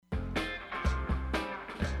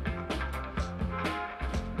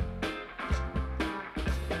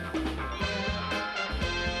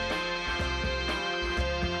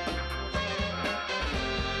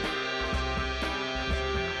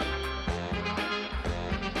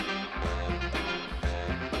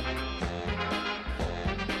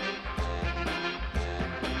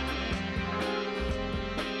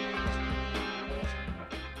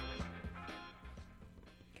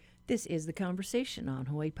This is The Conversation on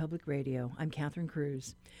Hawaii Public Radio. I'm Catherine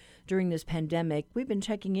Cruz. During this pandemic, we've been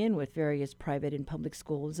checking in with various private and public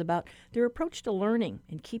schools about their approach to learning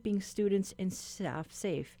and keeping students and staff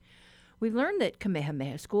safe. We've learned that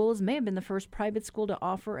Kamehameha Schools may have been the first private school to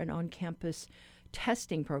offer an on-campus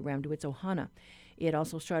testing program to its ohana. It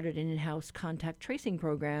also started an in-house contact tracing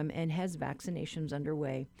program and has vaccinations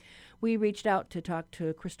underway. We reached out to talk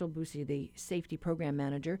to Crystal Busi, the safety program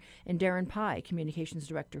manager, and Darren Pai, communications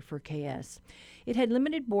director for KS. It had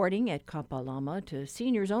limited boarding at Kapalama to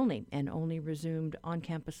seniors only and only resumed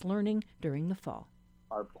on-campus learning during the fall.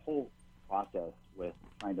 Our whole process with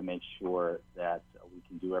trying to make sure that we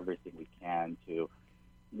can do everything we can to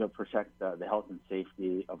protect the health and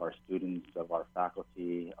safety of our students, of our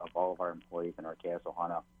faculty, of all of our employees in our KS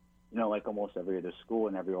Ohana, like almost every other school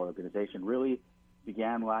and every organization, really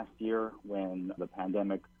began last year when the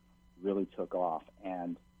pandemic really took off.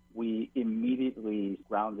 And we immediately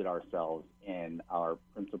grounded ourselves in our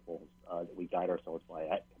principles that we guide ourselves by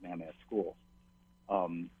at Kamehameha Schools.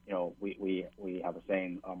 We have a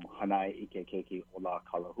saying, Hanai Ike Keiki Ola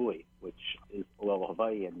Kalahui, which is Aloha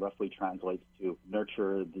Hawaii and roughly translates to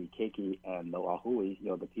nurture the keiki and the lahui,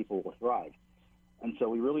 the people will thrive. And so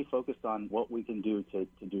we really focused on what we can do to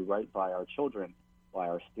do right by our children, by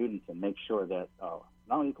our students, and make sure that not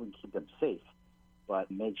only can we keep them safe, but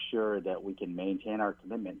make sure that we can maintain our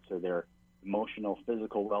commitment to their emotional,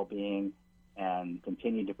 physical well-being and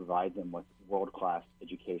continue to provide them with world-class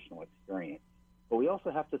educational experience. But we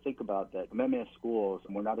also have to think about that Kamehameha Schools,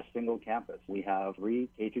 we're not a single campus. We have 3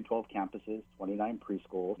 K-12 campuses, 29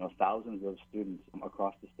 preschools, thousands of students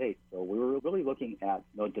across the state. So we were really looking at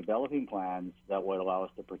developing plans that would allow us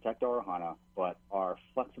to protect our ohana, but are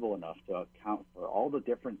flexible enough to account for all the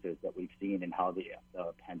differences that we've seen in how the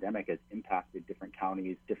pandemic has impacted different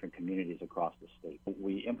counties, different communities across the state.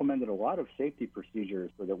 We implemented a lot of safety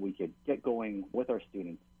procedures so that we could get going with our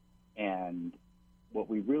students, and what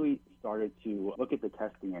we really started to look at the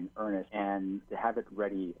testing in earnest and to have it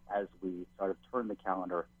ready as we sort of turn the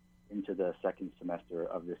calendar into the second semester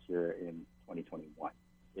of this year in 2021.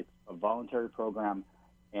 It's a voluntary program,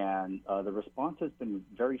 and the response has been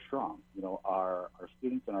very strong. Our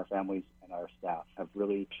students and our families and our staff have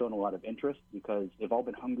really shown a lot of interest because they've all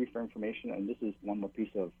been hungry for information, and this is one more piece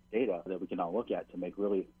of data that we can all look at to make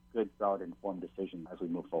really good, solid, informed decisions as we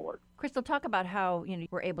move forward. Crystal, talk about how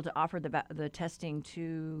we're able to offer the testing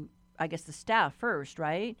to, I guess, the staff first,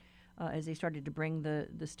 right? As they started to bring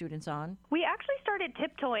the students on? We actually started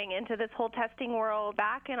tiptoeing into this whole testing world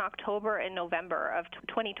back in October and November of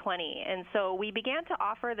 2020. And so we began to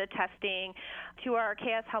offer the testing to our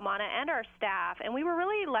KS Haumana and our staff. And we were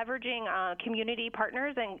really leveraging community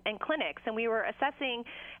partners and clinics. And we were assessing,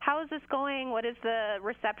 how is this going? What is the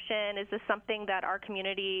reception? Is this something that our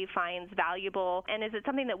community finds valuable? And is it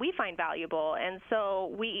something that we find valuable? And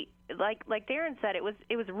so we, like Darren said, it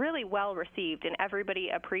was really well received, and everybody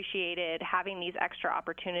appreciated having these extra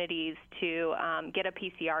opportunities to get a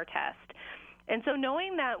PCR test. And so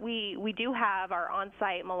knowing that we do have our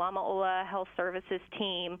on-site Malama Ola Health Services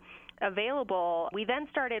team available, we then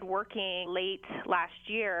started working late last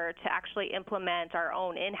year to actually implement our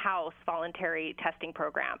own in-house voluntary testing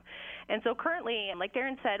program. And so currently, like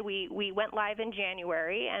Darren said, we went live in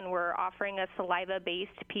January, and we're offering a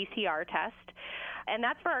saliva-based PCR test. And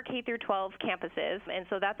that's for our K-12 campuses, and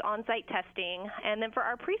so that's on-site testing. And then for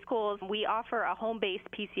our preschools, we offer a home-based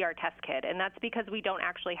PCR test kit, and that's because we don't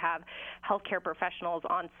actually have healthcare professionals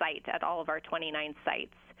on site at all of our 29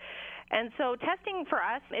 sites. And so testing for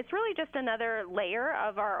us, it's really just another layer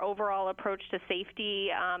of our overall approach to safety.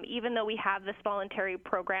 Even though we have this voluntary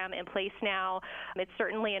program in place now, it's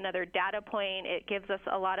certainly another data point. It gives us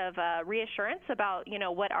a lot of reassurance about,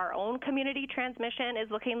 what our own community transmission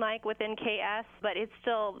is looking like within KS, but it's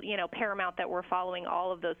still, paramount that we're following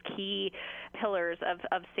all of those key pillars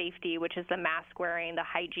of safety, which is the mask wearing, the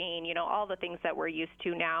hygiene, all the things that we're used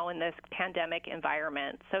to now in this pandemic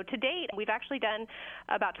environment. So to date, we've actually done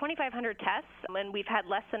about 2,500 tests, and we've had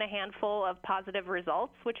less than a handful of positive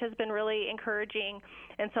results, which has been really encouraging.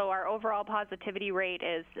 And so our overall positivity rate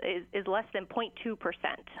is less than 0.2%.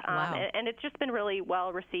 Wow. And it's just been really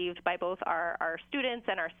well received by both our students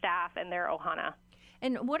and our staff and their ohana.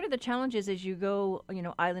 And what are the challenges as you go,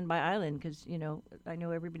 island by island? Because, I know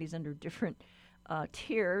everybody's under different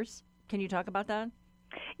tiers. Can you talk about that?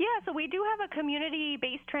 Yeah, so we do have a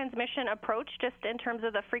community-based transmission approach just in terms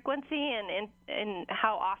of the frequency and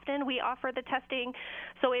how often we offer the testing.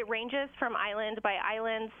 So it ranges from island by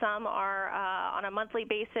island. Some are on a monthly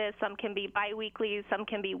basis, some can be biweekly, some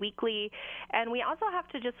can be weekly. And we also have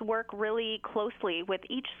to just work really closely with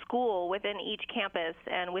each school within each campus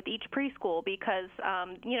and with each preschool because,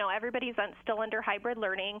 everybody's still under hybrid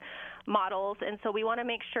learning models. And so we want to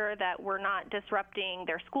make sure that we're not disrupting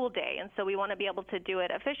their school day. And so we want to be able to do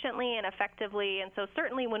it efficiently and effectively. And so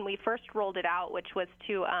certainly when we first rolled it out, which was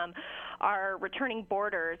to our returning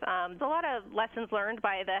boarders, there's a lot of lessons learned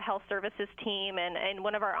by the health services team. And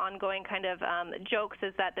one of our ongoing kind of jokes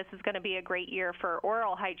is that this is going to be a great year for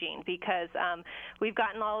oral hygiene because we've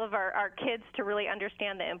gotten all of our kids to really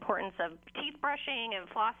understand the importance of teeth brushing and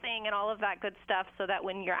flossing and all of that good stuff so that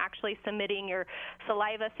when you're actually submitting your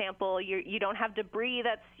saliva sample, you don't have debris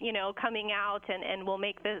that's, coming out and will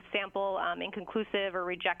make the sample inconclusive or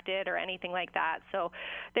rejected or anything like that. So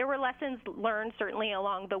there were lessons learned certainly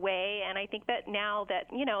along the way. And I think that now that,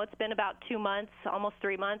 it's been about 2 months, almost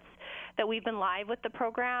 3 months that we've been live with the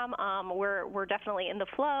program, we're definitely in the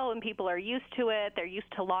flow and people are used to it. They're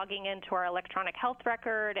used to logging into our electronic health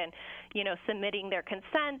record and, submitting their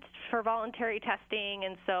consent for voluntary testing.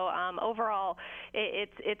 And so overall,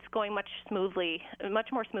 it's going much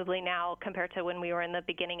more smoothly now compared to when we were in the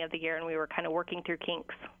beginning of the year and we were kind of working through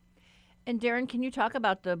kinks. And Darren, can you talk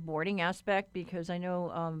about the boarding aspect? Because I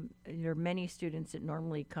know there are many students that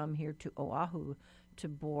normally come here to Oahu to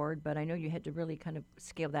board, but I know you had to really kind of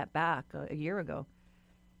scale that back a year ago.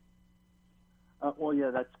 Well,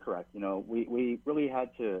 yeah, that's correct. We really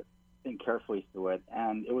had to think carefully through it,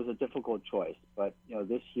 and it was a difficult choice. But,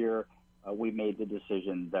 this year we made the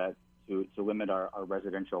decision that to limit our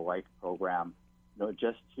residential life program,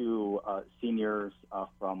 just to seniors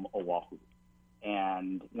from Oahu.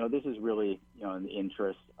 And, this is really, in the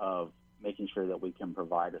interest of making sure that we can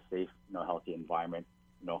provide a safe, healthy environment,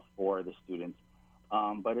 for the students.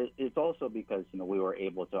 But it's also because, we were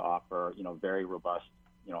able to offer, very robust,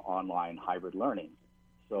 online hybrid learning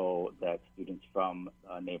so that students from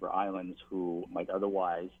neighbor islands who might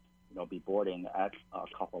otherwise, be boarding at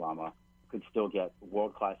Kapalama could still get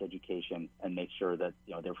world-class education and make sure that,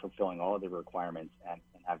 they're fulfilling all of the requirements and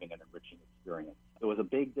having an enriching experience. It was a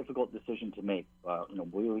big, difficult decision to make.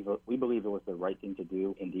 We believe it was the right thing to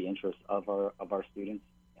do in the interest of our students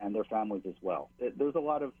and their families as well. There's a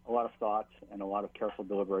lot of thought and a lot of careful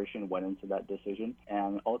deliberation went into that decision,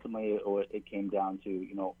 and ultimately it came down to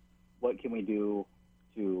what can we do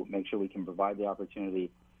to make sure we can provide the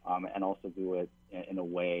opportunity and also do it in a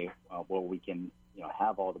way where we can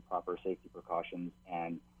have all the proper safety precautions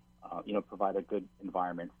and provide a good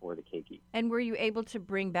environment for the keiki. And were you able to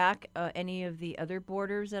bring back any of the other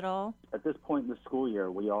boarders at all? At this point in the school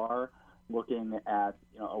year, we are looking at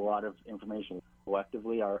a lot of information.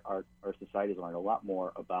 Collectively, our society has learned a lot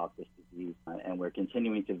more about this disease, and we're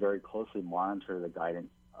continuing to very closely monitor the guidance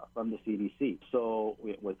from the CDC. So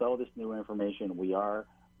with all this new information, we are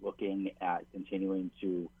looking at continuing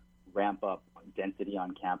to ramp up density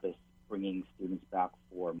on campus, bringing students back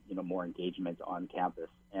for more engagement on campus.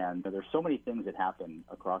 And there's so many things that happen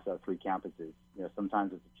across our 3 campuses.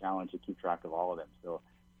 Sometimes it's a challenge to keep track of all of them. So,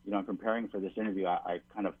 in preparing for this interview, I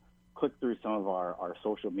kind of clicked through some of our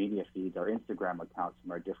social media feeds, our Instagram accounts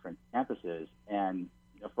from our different campuses. And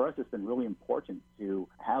for us, it's been really important to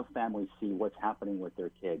have families see what's happening with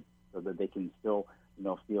their kids so that they can still,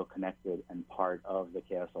 feel connected and part of the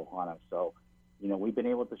KS Ohana. So, we've been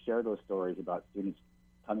able to share those stories about students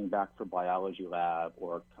coming back for biology lab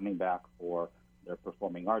or coming back for their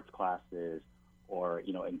performing arts classes or,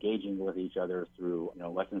 engaging with each other through,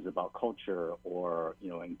 lessons about culture or,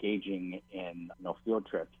 engaging in, field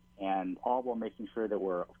trips. And all while making sure that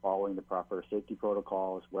we're following the proper safety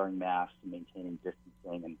protocols, wearing masks, and maintaining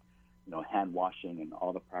distancing and, hand washing and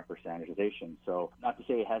all the proper sanitization. So not to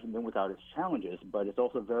say it hasn't been without its challenges, but it's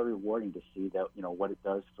also very rewarding to see that, what it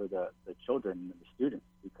does for the children and the students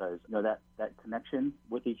because, that connection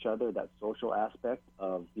with each other, that social aspect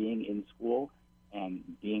of being in school and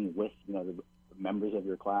being with, the members of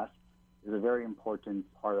your class is a very important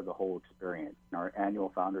part of the whole experience. In our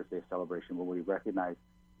annual Founders Day celebration, where we recognize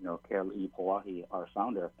Keali'i Pauahi, our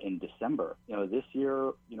founder, in December. This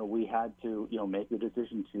year, we had to, make the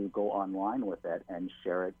decision to go online with it and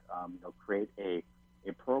share it, create a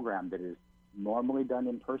program that is normally done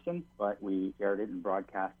in person, but we shared it and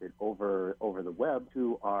broadcast it over the web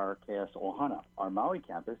to our KS Ohana, our Maui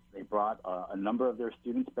campus. They brought a number of their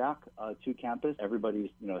students back to campus. Everybody's,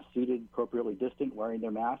 seated appropriately distant, wearing their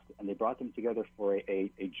masks, and they brought them together for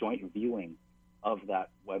a joint viewing of that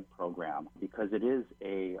web program, because it is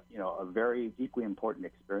a very deeply important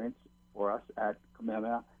experience for us at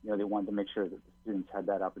Kamehameha. They wanted to make sure that the students had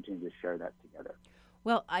that opportunity to share that together.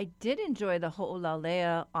 Well, I did enjoy the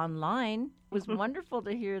ho'olalea online. It was wonderful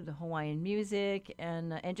to hear the Hawaiian music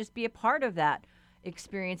and just be a part of that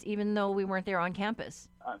experience, even though we weren't there on campus.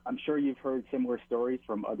 I'm sure you've heard similar stories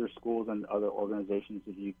from other schools and other organizations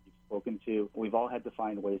that you've spoken to. We've all had to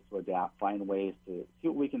find ways to adapt, find ways to see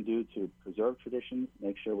what we can do to preserve traditions,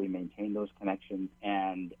 make sure we maintain those connections,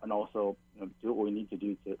 and also do what we need to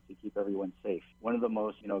do to keep everyone safe. One of the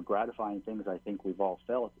most gratifying things I think we've all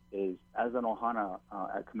felt is, as an ohana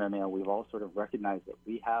at Kamehameha, we've all sort of recognized that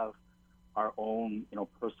we have our own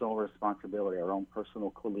personal responsibility, our own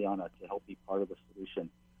personal kuleana to help be part of the solution.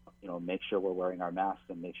 Make sure we're wearing our masks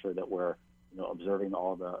and make sure that we're observing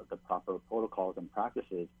all the proper protocols and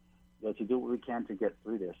practices to do what we can to get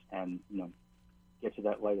through this and get to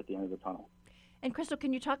that light at the end of the tunnel. And Crystal,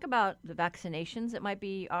 can you talk about the vaccinations that might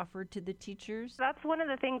be offered to the teachers? That's one of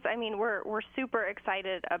the things, we're super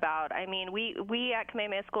excited about. We at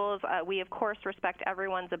Kamehameha Schools, we of course respect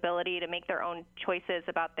everyone's ability to make their own choices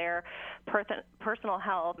about their personal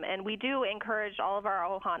health. And we do encourage all of our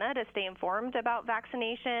ohana to stay informed about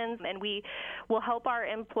vaccinations, and we will help our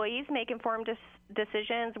employees make informed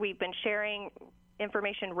decisions. We've been sharing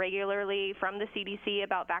information regularly from the CDC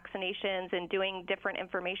about vaccinations and doing different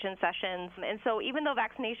information sessions. And so even though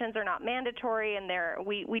vaccinations are not mandatory, and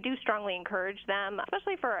we do strongly encourage them,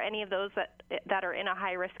 especially for any of those that are in a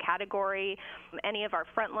high-risk category, any of our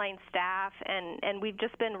frontline staff, and we've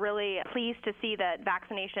just been really pleased to see that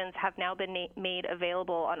vaccinations have now been made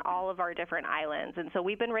available on all of our different islands. And so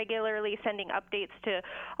we've been regularly sending updates to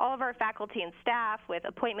all of our faculty and staff with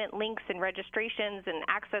appointment links and registrations and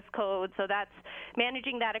access codes. So that's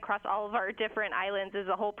managing that across all of our different islands is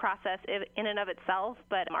a whole process in and of itself,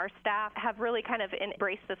 but our staff have really kind of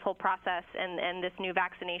embraced this whole process and this new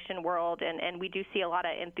vaccination world, and we do see a lot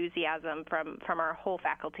of enthusiasm from our whole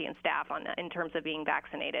faculty and staff in terms of being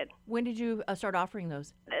vaccinated. When did you start offering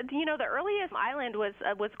those? The earliest island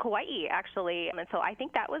was Kauai, actually, and so I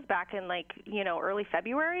think that was back in early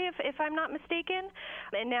February, if I'm not mistaken.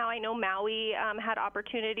 And now I know Maui had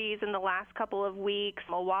opportunities in the last couple of weeks.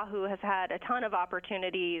 Oahu has had a ton of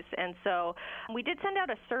opportunities, and so we did send out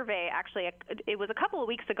a survey. Actually, it was a couple of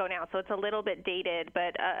weeks ago now, so it's a little bit dated,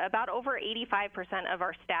 but about over 85% of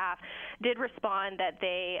our staff did respond that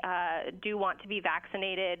they do want to be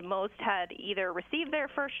vaccinated. Most had either received their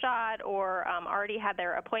first shot or already had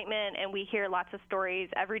their appointment, and we hear lots of stories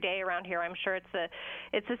every day around here. I'm sure it's the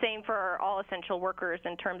same for all essential workers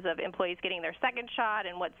in terms of employees getting their second shot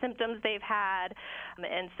and what symptoms they've had,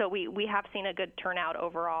 and so we have seen a good turnout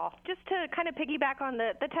overall. Just to kind of piggyback on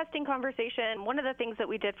the testing conversation, one of the things that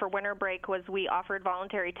we did for winter break was we offered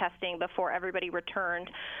voluntary testing before everybody returned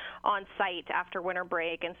on site after winter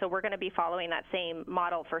break, and so we're going to be following that same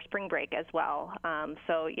model for spring break as well.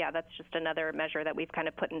 So yeah, that's just another measure that we've kind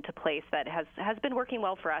of put into place that has been working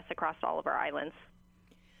well for us across all of our islands.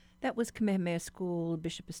 That was Kamehameha School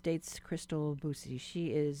Bishop Estates' Crystal Busi. She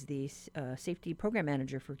is the safety program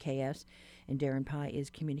manager for KS, and Darren Pye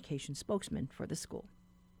is communication spokesman for the school.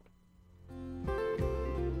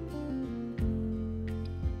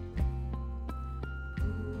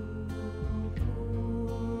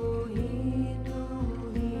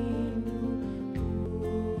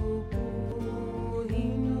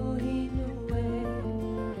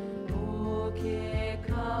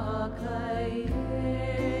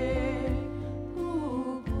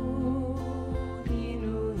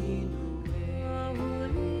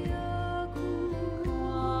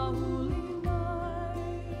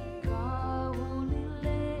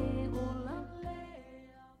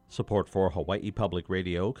 Support for Hawaii Public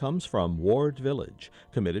Radio comes from Ward Village,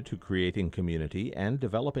 committed to creating community and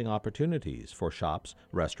developing opportunities for shops,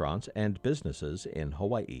 restaurants, and businesses in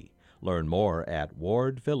Hawaii. Learn more at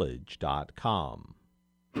wardvillage.com.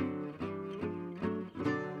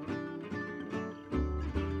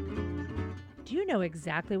 Do you know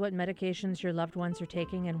exactly what medications your loved ones are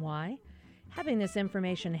taking and why? Having this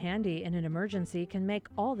information handy in an emergency can make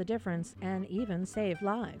all the difference and even save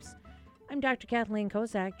lives. I'm Dr. Kathleen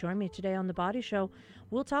Kozak. Join me today on The Body Show.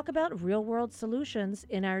 We'll talk about real-world solutions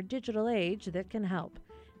in our digital age that can help.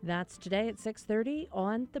 That's today at 6:30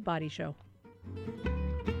 on The Body Show.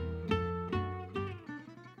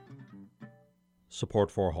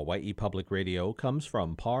 Support for Hawaii Public Radio comes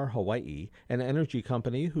from PAR Hawaii, an energy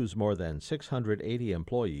company whose more than 680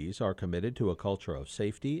 employees are committed to a culture of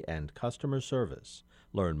safety and customer service.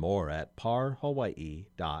 Learn more at parhawaii.com.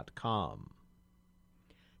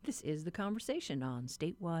 This is The Conversation on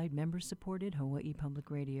statewide, member-supported Hawaii Public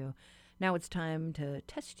Radio. Now it's time to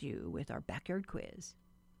test you with our backyard quiz.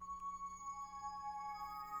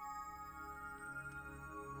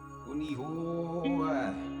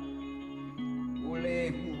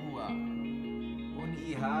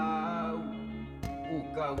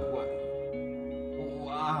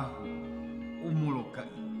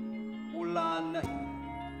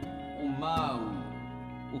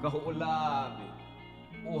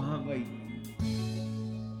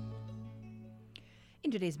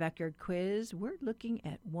 In today's backyard quiz, we're looking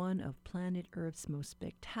at one of planet Earth's most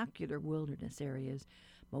spectacular wilderness areas.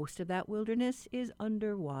 Most of that wilderness is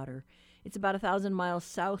underwater. It's about 1,000 miles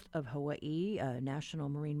south of Hawaii, a national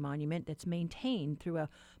marine monument that's maintained through a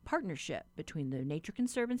partnership between the Nature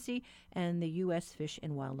Conservancy and the U.S. Fish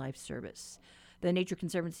and Wildlife Service. The Nature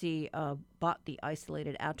Conservancy bought the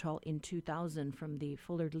isolated atoll in 2000 from the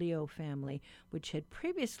Fuller-Leo family, which had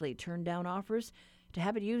previously turned down offers to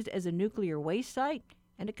have it used as a nuclear waste site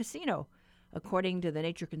and a casino. According to the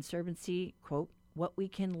Nature Conservancy, quote, "What we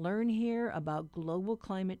can learn here about global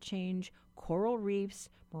climate change, coral reefs,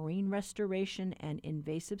 marine restoration, and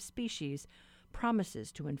invasive species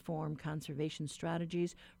promises to inform conservation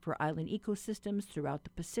strategies for island ecosystems throughout the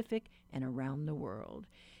Pacific and around the world."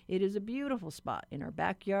 It is a beautiful spot in our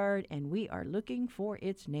backyard, and we are looking for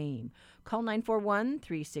its name. Call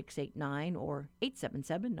 941-3689 or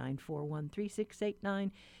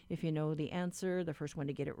 877-941-3689. If you know the answer, the first one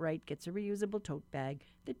to get it right gets a reusable tote bag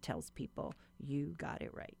that tells people you got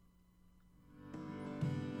it right.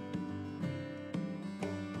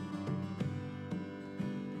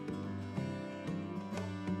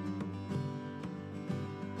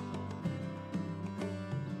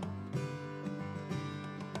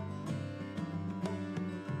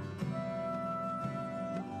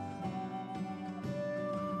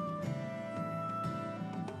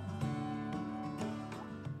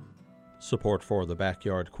 Support for the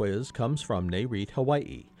Backyard Quiz comes from NAREIT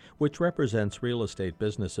Hawaii, which represents real estate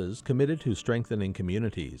businesses committed to strengthening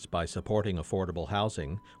communities by supporting affordable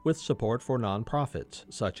housing with support for nonprofits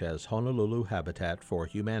such as Honolulu Habitat for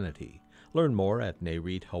Humanity. Learn more at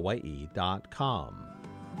nareithawaii.com.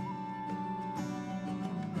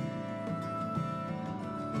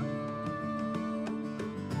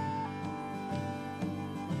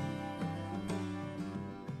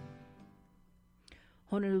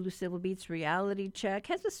 Honolulu Civil Beat's Reality Check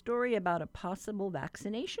has a story about a possible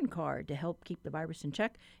vaccination card to help keep the virus in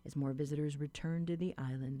check as more visitors return to the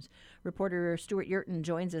islands. Reporter Stuart Yurton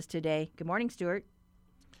joins us today. Good morning, Stuart.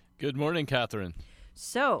 Good morning, Catherine.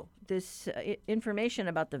 So, this information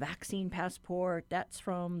about the vaccine passport, that's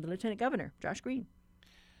from the Lieutenant Governor, Josh Green.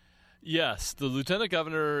 Yes, the Lieutenant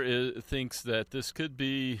Governor thinks that this could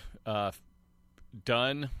be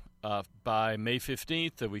done by May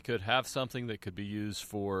 15th, that we could have something that could be used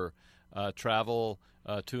for travel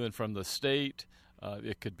to and from the state.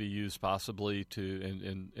 It could be used possibly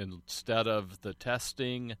to instead of the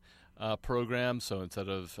testing program. So instead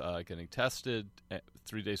of getting tested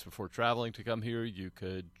 3 days before traveling to come here, you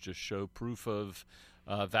could just show proof of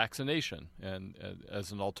vaccination and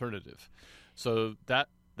as an alternative. So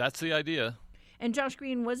that's the idea. And Josh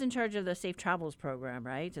Green was in charge of the Safe Travels program,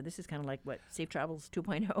 right? So this is kind of like, what, Safe Travels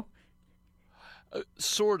 2.0?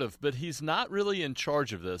 Sort of, but he's not really in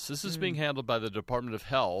charge of this. This is being handled by the Department of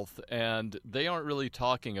Health, and they aren't really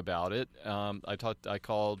talking about it. I tried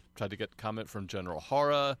to get comment from General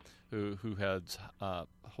Hara, who heads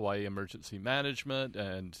Hawaii Emergency Management,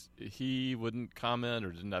 and he wouldn't comment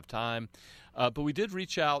or didn't have time. But we did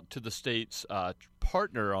reach out to the state's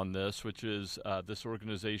partner on this, which is this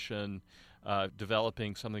organization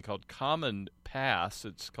developing something called Common Pass.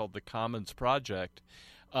 It's called the Commons Project.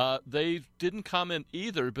 They didn't comment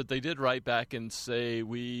either, but they did write back and say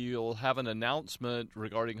we'll have an announcement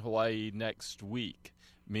regarding Hawaii next week,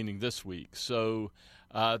 meaning this week. So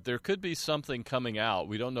there could be something coming out.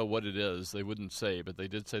 We don't know what it is. They wouldn't say, but they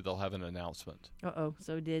did say they'll have an announcement. Uh-oh.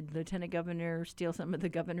 So did Lieutenant Governor steal some of the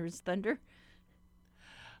governor's thunder?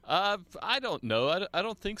 I don't know. I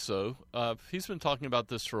don't think so. He's been talking about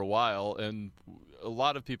this for a while, and a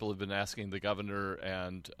lot of people have been asking the governor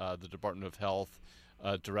and the Department of Health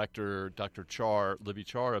Director Dr. Libby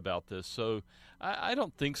Char, about this. So I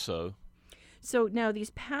don't think so. So now these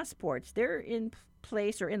passports, they're in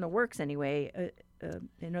place, or in the works anyway,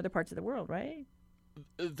 in other parts of the world, right?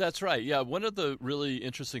 That's right. Yeah, one of the really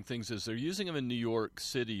interesting things is they're using them in New York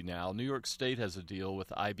City now. New York State has a deal with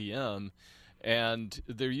IBM, and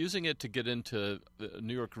they're using it to get into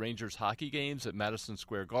New York Rangers hockey games at Madison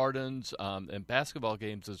Square Gardens and basketball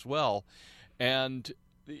games as well. And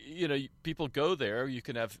people go there. You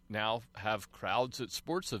can now have crowds at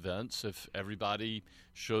sports events if everybody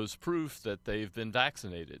shows proof that they've been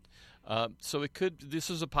vaccinated. So this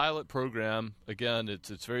is a pilot program. Again,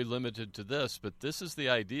 it's very limited to this, but this is the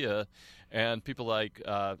idea. And people like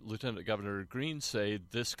Lieutenant Governor Green say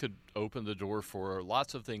this could open the door for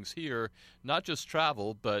lots of things here, not just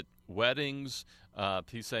travel, but weddings.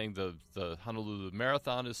 He's saying the Honolulu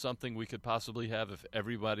Marathon is something we could possibly have if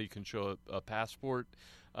everybody can show a passport.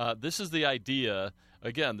 This is the idea.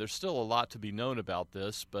 Again, there's still a lot to be known about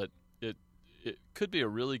this, but it could be a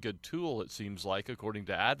really good tool, it seems like, according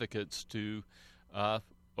to advocates, to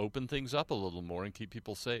open things up a little more and keep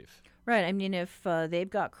people safe. Right. I mean, if they've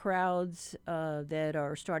got crowds that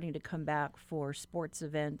are starting to come back for sports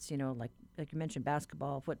events, like you mentioned,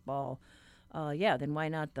 basketball, football, then why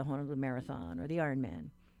not the Honolulu Marathon or the Ironman?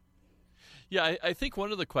 Yeah, I think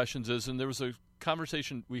one of the questions is, and there was a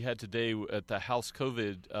conversation we had today at the House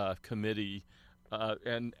COVID committee,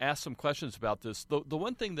 and asked some questions about this. The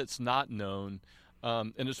one thing that's not known,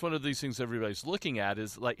 and it's one of these things everybody's looking at,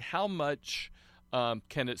 is like how much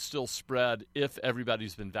can it still spread if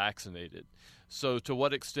everybody's been vaccinated? So to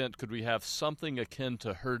what extent could we have something akin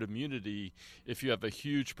to herd immunity if you have a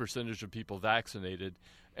huge percentage of people vaccinated?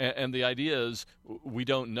 And the idea is we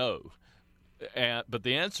don't know. But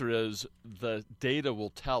the answer is the data will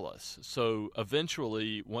tell us. So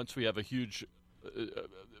eventually, once we have a huge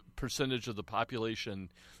percentage of the population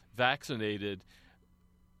vaccinated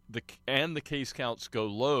and the case counts go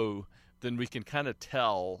low, then we can kind of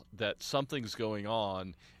tell that something's going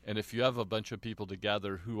on. And if you have a bunch of people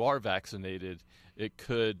together who are vaccinated, it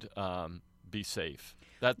could be safe.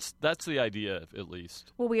 That's the idea, at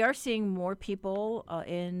least. Well, we are seeing more people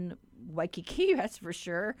in Waikiki, that's for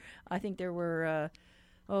sure. I think there were,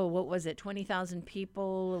 20,000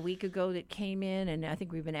 people a week ago that came in, and I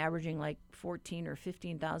think we've been averaging like 14 or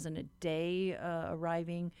 15,000 a day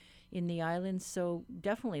arriving in the islands. So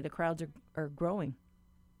definitely the crowds are growing.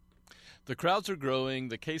 The crowds are growing.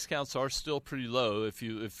 The case counts are still pretty low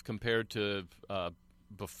if compared to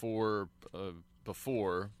before.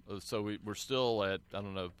 So we're still at, I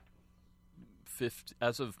don't know, 50,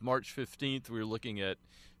 as of March 15th, we were looking at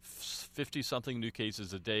 50-something new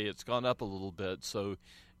cases a day. It's gone up a little bit. So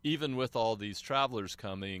even with all these travelers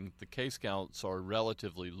coming, the case counts are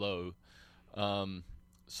relatively low.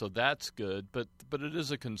 So that's good. But it is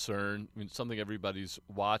a concern. I mean, it's something everybody's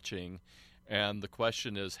watching. And the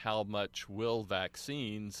question is, how much will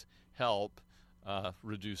vaccines help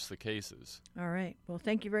reduce the cases? All right. Well,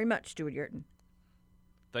 thank you very much, Stuart Yurton.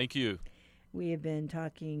 Thank you. We have been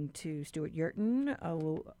talking to Stuart Yurton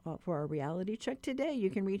for our reality check today. You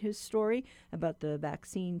can read his story about the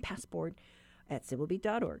vaccine passport at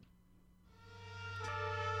civilbeat.org.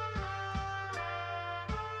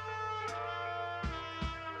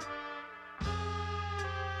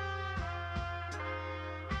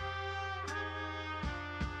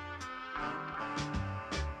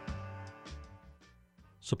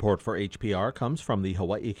 Support for HPR comes from the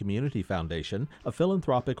Hawaii Community Foundation, a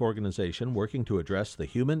philanthropic organization working to address the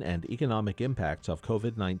human and economic impacts of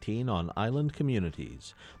COVID-19 on island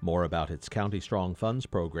communities. More about its County Strong Funds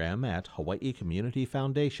program at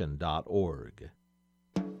hawaiicommunityfoundation.org.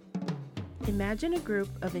 Imagine a group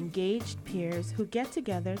of engaged peers who get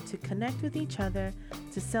together to connect with each other,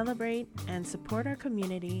 to celebrate and support our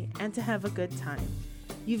community, and to have a good time.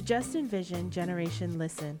 You've just envisioned Generation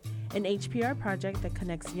Listen, an HPR project that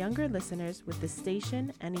connects younger listeners with the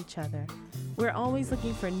station and each other. We're always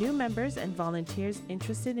looking for new members and volunteers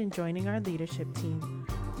interested in joining our leadership team.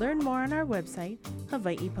 Learn more on our website,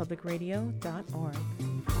 hawaiipublicradio.org.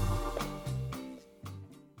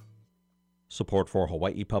 Support for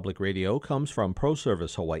Hawaii Public Radio comes from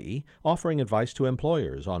ProService Hawaii, offering advice to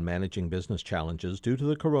employers on managing business challenges due to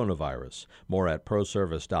the coronavirus. More at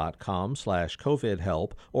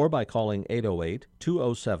proservice.com/COVID-help or by calling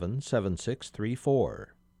 808-207-7634.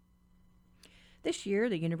 This year,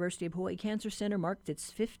 the University of Hawaii Cancer Center marked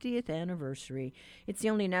its 50th anniversary. It's the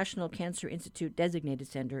only National Cancer Institute designated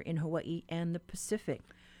center in Hawaii and the Pacific.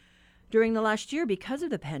 During the last year, because of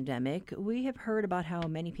the pandemic, we have heard about how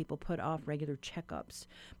many people put off regular checkups,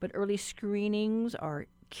 but early screenings are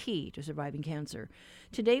key to surviving cancer.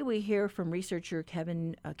 Today, we hear from researcher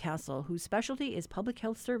Kevin Castle, whose specialty is public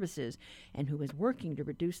health services and who is working to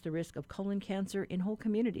reduce the risk of colon cancer in whole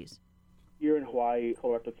communities. Here in Hawaii,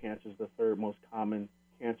 colorectal cancer is the third most common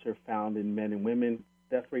cancer found in men and women.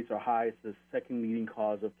 Death rates are high. It's the second leading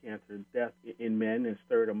cause of cancer death in men and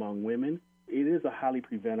third among women. It is a highly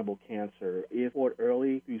preventable cancer. If caught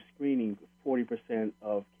early through screening, 40%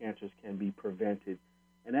 of cancers can be prevented.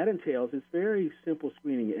 And that entails, it's very simple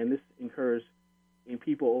screening, and this occurs in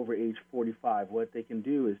people what they can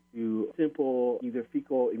do is do simple either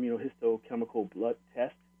fecal immunohistochemical blood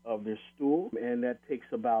test of their stool, and that takes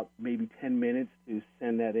about maybe 10 minutes to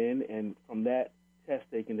send that in, and from that test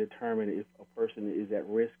they can determine if a person is at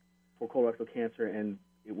risk for colorectal cancer, and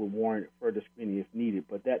it will warrant further screening if needed.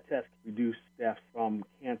 But that test reduced deaths from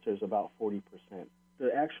cancers about 40%. The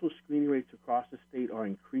actual screening rates across the state are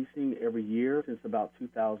increasing every year. Since about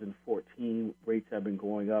 2014, rates have been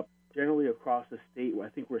going up. Generally across the state, I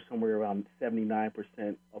think we're somewhere around 79%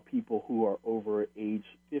 of people who are over age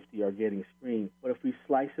 50 are getting screened. But if we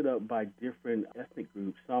slice it up by different ethnic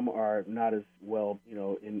groups, some are not as well,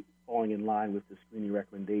 in falling in line with the screening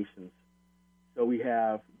recommendations. So we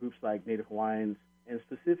have groups like Native Hawaiians, and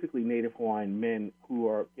specifically Native Hawaiian men, who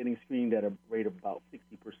are getting screened at a rate of about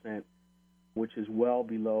 60%, which is well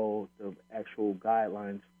below the actual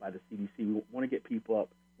guidelines by the CDC. We want to get people up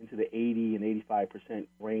into the 80 and 85%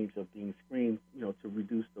 range of being screened, to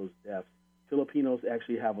reduce those deaths. Filipinos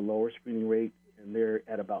actually have a lower screening rate, and they're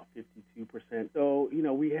at about 52%. So,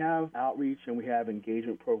 we have outreach and we have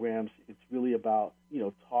engagement programs. It's really about,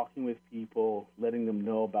 talking with people, letting them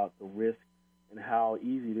know about the risk and how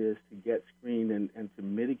easy it is to get screened and to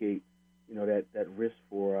mitigate, that risk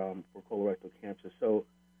for colorectal cancer. So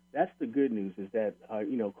that's the good news, is that,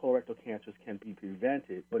 colorectal cancers can be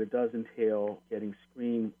prevented, but it does entail getting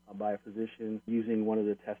screened by a physician using one of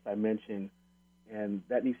the tests I mentioned, and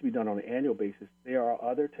that needs to be done on an annual basis. There are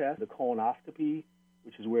other tests, the colonoscopy,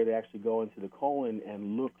 which is where they actually go into the colon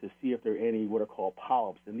and look to see if there are any what are called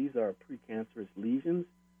polyps, and these are precancerous lesions.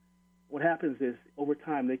 What happens is, over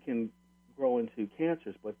time, they can grow into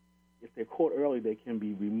cancers, but if they're caught early, they can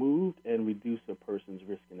be removed and reduce a person's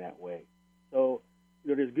risk in that way. So,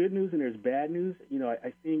 there's good news and there's bad news.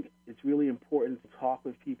 I think it's really important to talk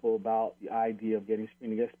with people about the idea of getting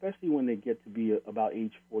screening, especially when they get to be about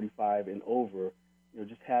age 45 and over.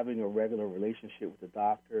 Just having a regular relationship with the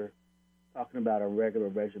doctor, talking about a regular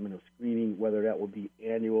regimen of screening, whether that would be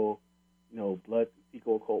annual,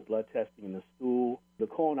 fecal occult blood testing in the stool. The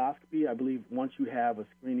colonoscopy, I believe once you have a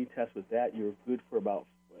screening test with that, you're good for about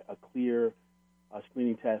a clear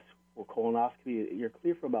screening test for colonoscopy. You're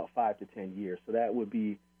clear for about 5 to 10 years. So that would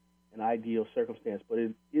be an ideal circumstance, but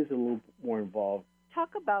it is a little more involved.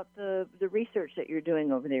 Talk about the research that you're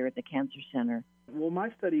doing over there at the Cancer Center. Well, my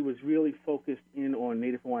study was really focused in on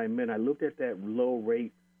Native Hawaiian men. I looked at that low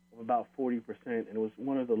rate of about 40%, and it was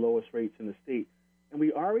one of the lowest rates in the state. And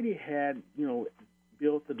we already had,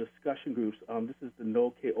 built the discussion groups. This is the No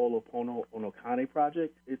Ke Olopono Onokane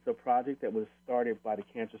project. It's a project that was started by the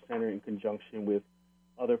Cancer Center in conjunction with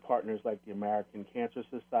other partners like the American Cancer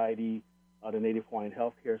Society, the Native Hawaiian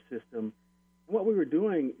Healthcare System. And what we were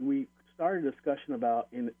doing, we started a discussion about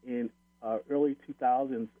in early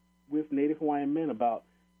 2000s with Native Hawaiian men about,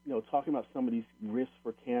 talking about some of these risks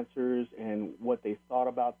for cancers and what they thought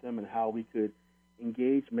about them and how we could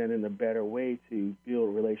engage men in a better way to build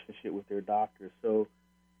a relationship with their doctors. So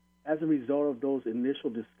as a result of those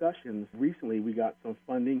initial discussions, recently we got some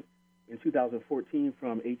funding in 2014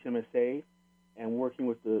 from HMSA, and working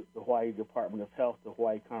with the Hawaii Department of Health, the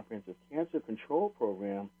Hawaii Comprehensive Cancer Control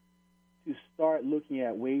Program, to start looking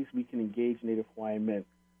at ways we can engage Native Hawaiian men.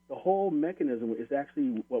 The whole mechanism is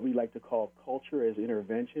actually what we like to call culture as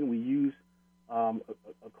intervention. We use a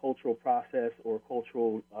cultural process or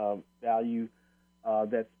cultural value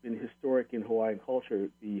that's been historic in Hawaiian culture,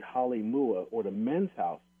 the hale mua, or the men's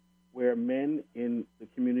house, where men in the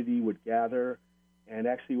community would gather, and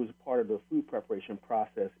actually was a part of the food preparation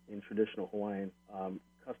process in traditional Hawaiian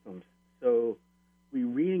customs. So we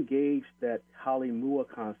re-engaged that hale mua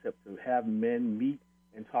concept to have men meet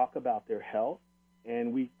and talk about their health,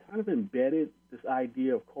 and we kind of embedded this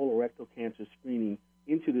idea of colorectal cancer screening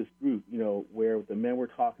into this group, where the men were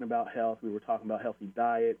talking about health, we were talking about healthy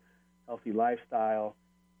diet, healthy lifestyle,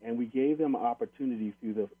 and we gave them an opportunity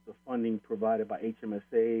through the funding provided by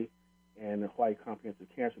HMSA and the Hawaii Comprehensive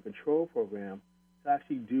Cancer Control Program to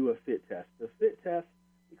actually do a fit test. The fit test,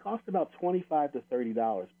 it costs about $25 to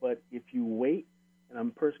 $30, but if you wait and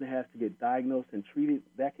a person has to get diagnosed and treated,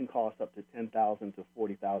 that can cost up to $10,000 to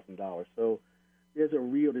 $40,000. So there's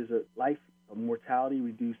a mortality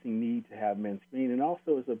reducing need to have men screened, and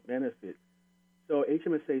also as a benefit. So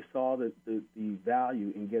HMSA saw the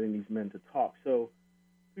value in getting these men to talk. So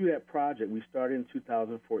through that project, we started in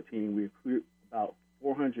 2014. We recruited about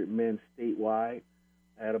 400 men statewide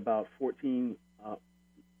at about 14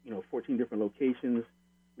 different locations.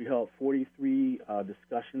 We held 43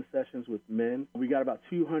 discussion sessions with men. We got about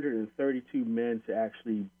 232 men to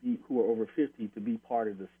actually be, who are over 50, to be part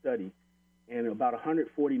of the study. And about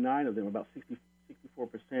 149 of them, about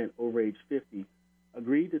 64% over age 50,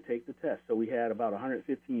 agreed to take the test. So we had about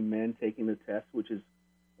 115 men taking the test, which is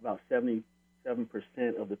about 77%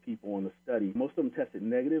 of the people on the study. Most of them tested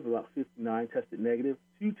negative, about 59 tested negative,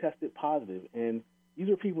 2 tested positive. And these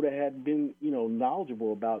are people that had been,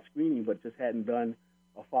 knowledgeable about screening, but just hadn't done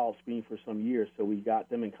a follow-up screening for some years. So we got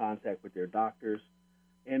them in contact with their doctors.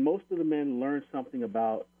 And most of the men learned something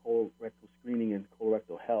about colorectal screening and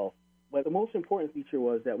colorectal health. But the most important feature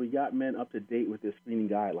was that we got men up to date with their screening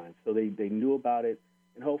guidelines. So they knew about it,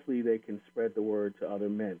 and hopefully they can spread the word to other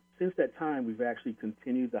men. Since that time, we've actually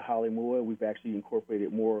continued the Hale Mua. We've actually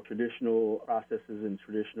incorporated more traditional processes and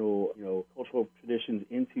traditional, cultural traditions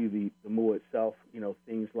into the Mua itself,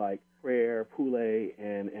 things like prayer, pule,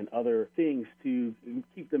 and other things to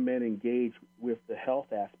keep the men engaged with the health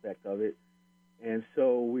aspect of it. And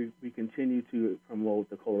so we continue to promote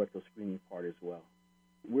the colorectal screening part as well.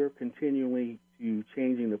 We're continually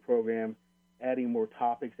changing the program, adding more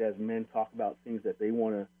topics as men talk about things that they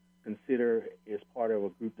want to consider as part of a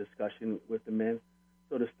group discussion with the men.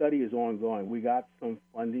 So the study is ongoing. We got some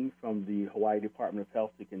funding from the Hawaii Department of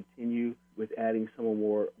Health to continue with adding some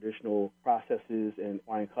more additional processes and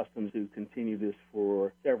Hawaiian customs to continue this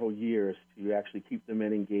for several years to actually keep the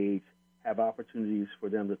men engaged, have opportunities for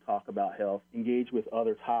them to talk about health, engage with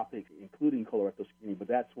other topics, including colorectal screening, but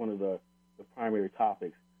that's one of the primary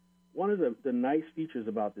topics. One of the nice features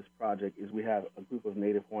about this project is we have a group of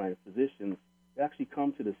Native Hawaiian physicians that actually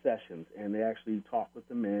come to the sessions, and they actually talk with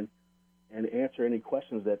the men and answer any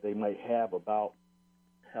questions that they might have about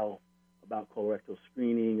health, about colorectal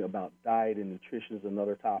screening, about diet and nutrition is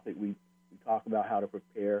another topic. We talk about how to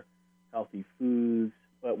prepare healthy foods,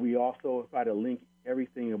 but we also try to link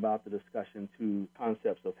everything about the discussion to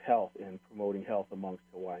concepts of health and promoting health amongst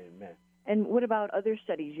Hawaiian men. And what about other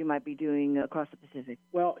studies you might be doing across the Pacific?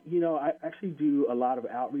 Well, I actually do a lot of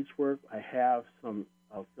outreach work. I have some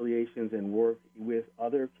affiliations and work with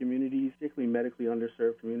other communities, particularly medically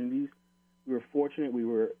underserved communities. We were fortunate we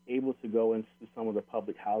were able to go into some of the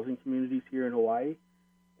public housing communities here in Hawaii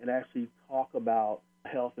and actually talk about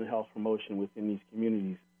health and health promotion within these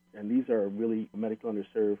communities. And these are really medically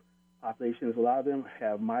underserved populations. A lot of them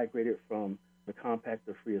have migrated from the Compact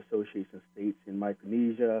of Free Association states in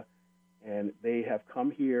Micronesia, and they have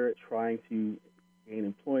come here trying to gain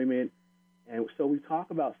employment. And so we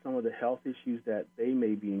talk about some of the health issues that they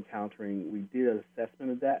may be encountering. We did an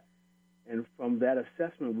assessment of that. And from that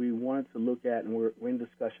assessment, we wanted to look at, and we're in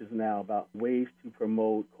discussions now about ways to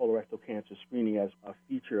promote colorectal cancer screening as a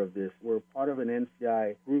feature of this. We're part of an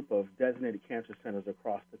NCI group of designated cancer centers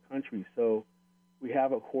across the country. So we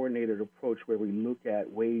have a coordinated approach where we look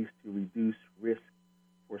at ways to reduce risk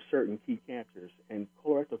for certain key cancers, and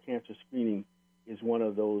colorectal cancer screening is one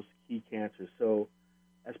of those key cancers. So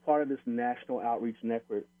as part of this national outreach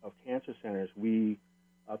network of cancer centers,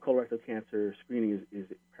 colorectal cancer screening is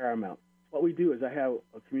paramount. What we do is I have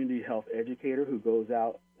a community health educator who goes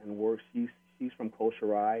out and works. She's from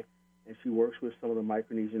Kosharai, and she works with some of the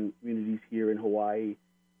Micronesian communities here in Hawaii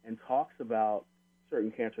and talks about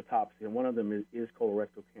certain cancer topics, and one of them is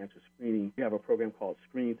colorectal cancer screening. We have a program called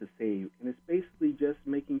Screen to Save, and it's basically just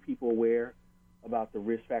making people aware about the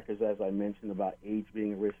risk factors, as I mentioned, about age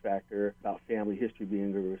being a risk factor, about family history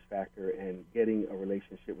being a risk factor, and getting a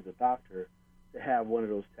relationship with a doctor to have one of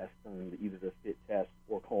those tests done, either the FIT test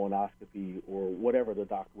or colonoscopy or whatever the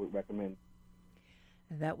doctor would recommend.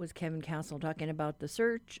 That was Kevin Castle talking about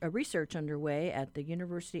the research underway at the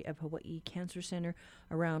University of Hawaii Cancer Center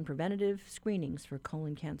around preventative screenings for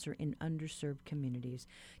colon cancer in underserved communities.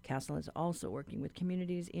 Castle is also working with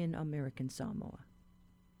communities in American Samoa.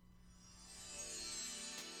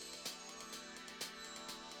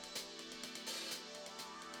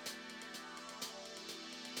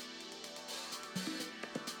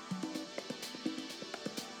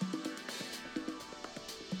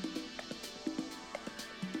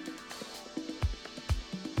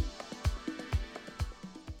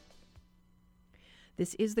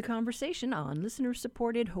 This is The Conversation on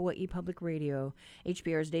listener-supported Hawaii Public Radio.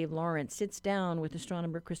 HPR's Dave Lawrence sits down with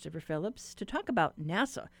astronomer Christopher Phillips to talk about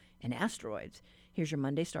NASA and asteroids. Here's your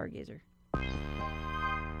Monday Stargazer.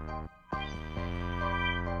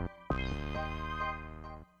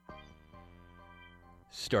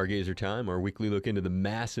 Stargazer time, our weekly look into the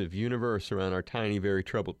massive universe around our tiny, very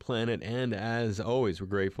troubled planet. And as always, we're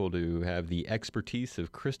grateful to have the expertise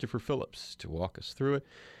of Christopher Phillips to walk us through it.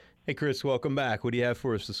 Hey, Chris, welcome back. What do you have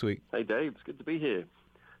for us this week? Hey, Dave. It's good to be here.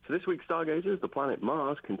 So this week's Stargazers, the planet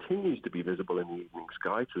Mars continues to be visible in the evening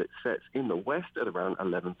sky till it sets in the west at around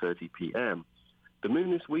 11:30 p.m. The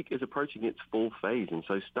moon this week is approaching its full phase, and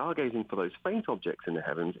so stargazing for those faint objects in the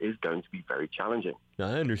heavens is going to be very challenging. Now,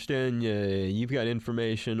 I understand you've got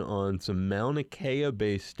information on some Mauna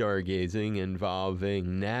Kea-based stargazing involving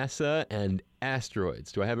NASA and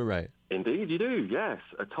asteroids. Do I have it right? Indeed, you do, yes.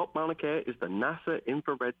 Atop Mauna Kea is the NASA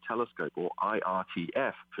Infrared Telescope, or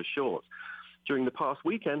IRTF for short. During the past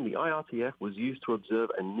weekend, the IRTF was used to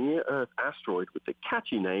observe a near-Earth asteroid with the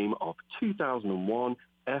catchy name of 2001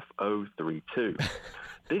 FO32.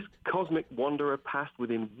 This cosmic wanderer passed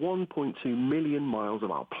within 1.2 million miles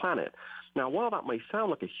of our planet. Now, while that may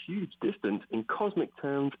sound like a huge distance, in cosmic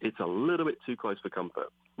terms, it's a little bit too close for comfort.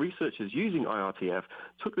 Researchers using IRTF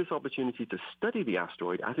took this opportunity to study the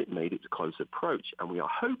asteroid as it made its close approach, and we are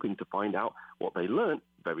hoping to find out what they learned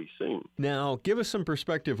very soon. Now, give us some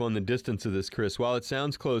perspective on the distance of this, Chris. While it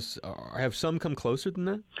sounds close, have some come closer than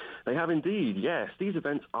that? They have indeed, yes. These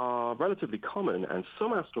events are relatively common, and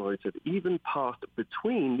some asteroids have even passed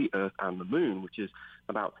between the Earth and the Moon, which is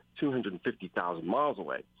about 250,000 miles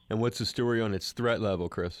away. And what's the story on its threat level,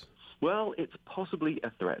 Chris? Well, it's possibly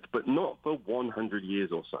a threat, but not for 100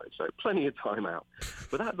 years or so plenty of time out.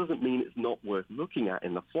 But that doesn't mean it's not worth looking at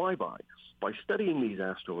in the flyby. By studying these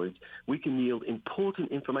asteroids, we can yield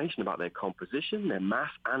important information about their composition, their mass,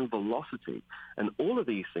 and velocity. And all of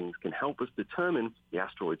these things can help us determine the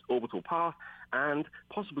asteroid's orbital path and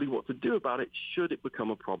possibly what to do about it should it become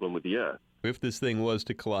a problem with the Earth. If this thing was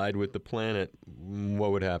to collide with the planet,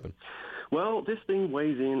 what would happen? Well, this thing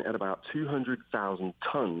weighs in at about 200,000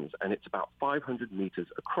 tons, and it's about 500 meters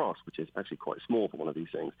across, which is actually quite small for one of these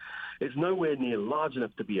things. It's nowhere near large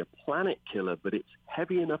enough to be a planet killer, but it's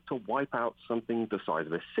heavy enough to wipe out something the size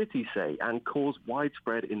of a city, say, and cause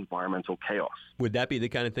widespread environmental chaos. Would that be the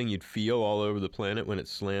kind of thing you'd feel all over the planet when it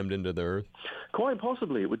slammed into the Earth? Quite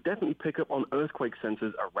possibly. It would definitely pick up on earthquake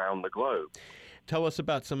sensors around the globe. Tell us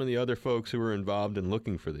about some of the other folks who are involved in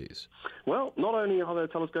looking for these. Well, not only are there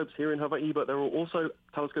telescopes here in Hawaii, but there are also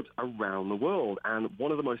telescopes around the world. And one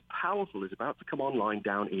of the most powerful is about to come online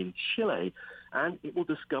down in Chile, and it will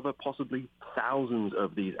discover possibly thousands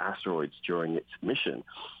of these asteroids during its mission.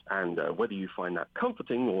 And whether you find that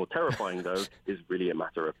comforting or terrifying, though, is really a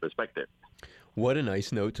matter of perspective. What a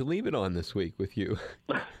nice note to leave it on this week with you.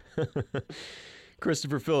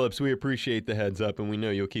 Christopher Phillips, we appreciate the heads up, and we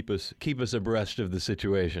know you'll keep us abreast of the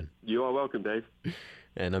situation. You are welcome, Dave.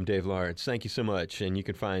 And I'm Dave Lawrence. Thank you so much. And you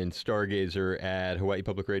can find Stargazer at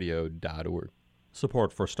hawaiipublicradio.org.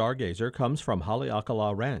 Support for Stargazer comes from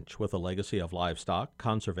Haleakala Ranch, with a legacy of livestock,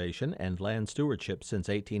 conservation, and land stewardship since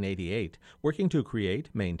 1888, working to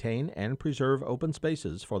create, maintain, and preserve open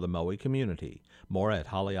spaces for the Maui community. More at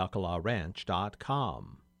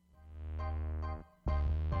haleakalaranch.com.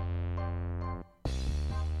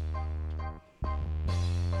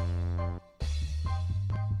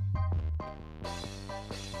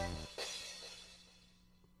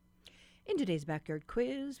 In today's Backyard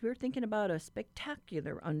Quiz, we're thinking about a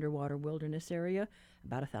spectacular underwater wilderness area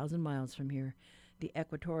about 1,000 miles from here. The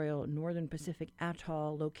equatorial northern Pacific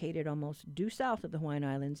atoll, located almost due south of the Hawaiian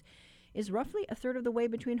Islands, is roughly a third of the way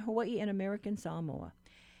between Hawaii and American Samoa.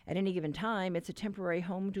 At any given time, it's a temporary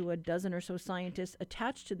home to a dozen or so scientists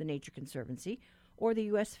attached to the Nature Conservancy or the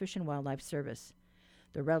U.S. Fish and Wildlife Service.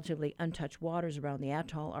 The relatively untouched waters around the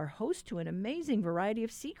atoll are host to an amazing variety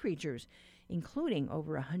of sea creatures, including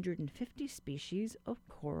over 150 species of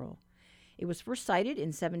coral. It was first sighted in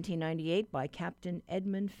 1798 by Captain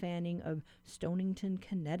Edmund Fanning of Stonington,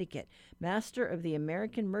 Connecticut, master of the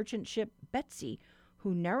American merchant ship Betsy,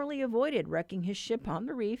 who narrowly avoided wrecking his ship on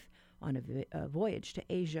the reef on a voyage to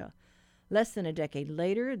Asia. Less than a decade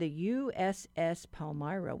later, the USS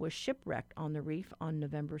Palmyra was shipwrecked on the reef on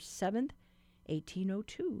November 7th,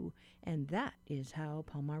 1802, and that is how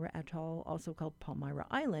Palmyra Atoll, also called Palmyra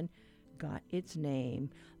Island, got its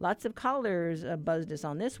name. Lots of callers buzzed us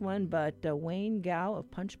on this one, but Wayne Gow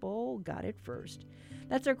of Punch Bowl got it first.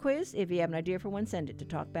 That's our quiz. If you have an idea for one, send it to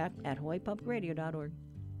talkback@hawaiipublicradio.org.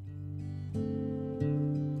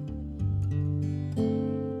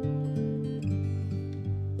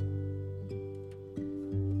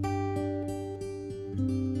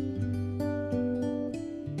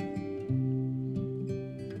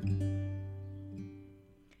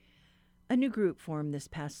 A new group formed this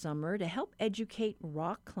past summer to help educate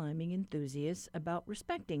rock climbing enthusiasts about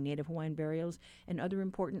respecting Native Hawaiian burials and other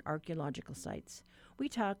important archaeological sites. We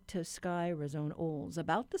talked to Sky Razone-Oles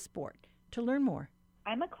about the sport to learn more.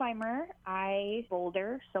 I'm a climber. I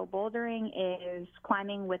boulder. So bouldering is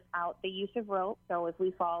climbing without the use of rope. So if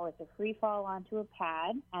we fall, it's a free fall onto a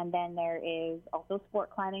pad. And then there is also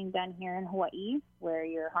sport climbing done here in Hawaii, where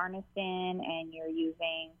you're harnessed in and you're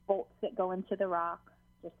using bolts that go into the rock.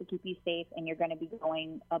 just to keep you safe, and you're going to be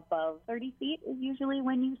going above 30 feet is usually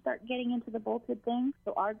when you start getting into the bolted thing.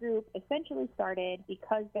 So our group essentially started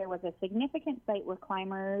because there was a significant site where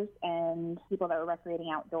climbers and people that were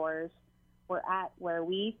recreating outdoors were at, where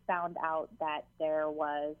we found out that there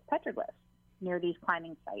was petroglyphs near these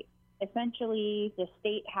climbing sites. Essentially, the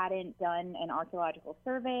state hadn't done an archaeological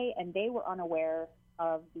survey, and they were unaware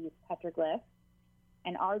of these petroglyphs.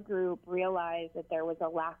 And our group realized that there was a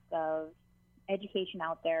lack of education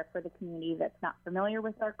out there for the community that's not familiar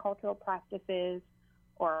with our cultural practices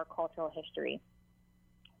or our cultural history.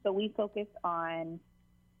 So we focused on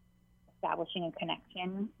establishing a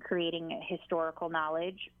connection, creating historical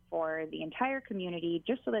knowledge for the entire community,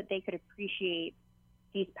 just so that they could appreciate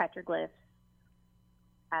these petroglyphs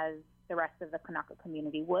as the rest of the Kanaka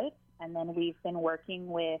community would. And then we've been working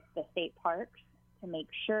with the state parks to make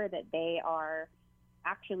sure that they are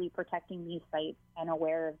actually protecting these sites and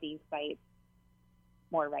aware of these sites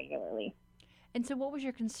more regularly. And so what was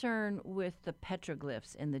your concern with the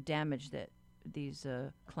petroglyphs and the damage that these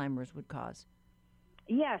climbers would cause?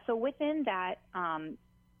 Yeah, so within that,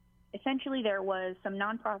 essentially there was some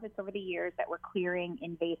nonprofits over the years that were clearing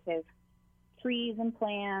invasive trees and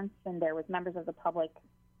plants, and there was members of the public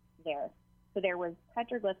there. So there was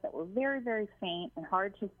petroglyphs that were very, very faint and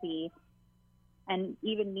hard to see. And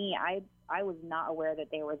even me, I was not aware that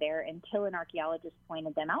they were there until an archaeologist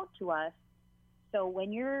pointed them out to us. So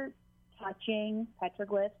when you're touching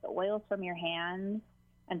petroglyphs, the oils from your hands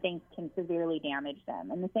and things can severely damage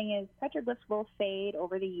them. And the thing is, petroglyphs will fade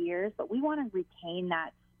over the years, but we want to retain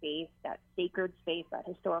that space, that sacred space, that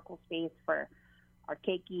historical space for our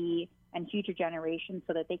keiki and future generations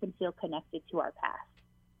so that they can feel connected to our past.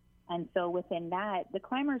 And so within that, the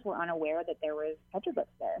climbers were unaware that there was petroglyphs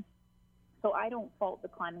there. So I don't fault the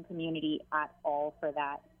climbing community at all for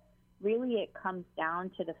that. Really, it comes down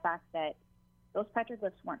to the fact that those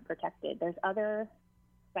petroglyphs weren't protected. There's other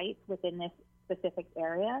sites within this specific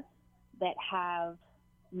area that have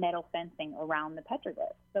metal fencing around the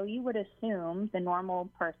petroglyphs. So you would assume, the normal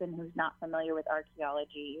person who's not familiar with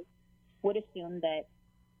archaeology would assume that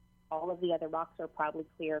all of the other rocks are probably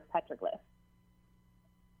clear of petroglyphs.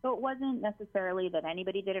 So it wasn't necessarily that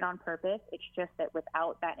anybody did it on purpose. It's just that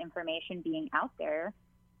without that information being out there,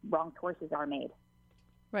 wrong choices are made.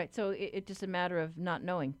 Right. So it's just a matter of not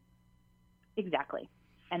knowing. Exactly.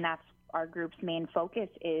 And that's our group's main focus,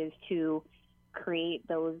 is to create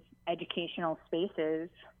those educational spaces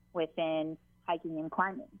within hiking and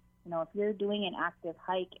climbing. You know, if you're doing an active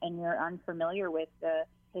hike and you're unfamiliar with the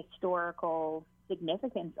historical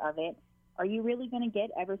significance of it, are you really going to get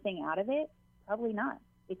everything out of it? Probably not.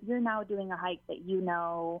 If you're now doing a hike that you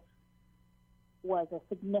know was a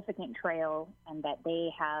significant trail and that they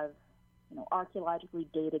have, you know, archaeologically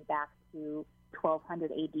dated back to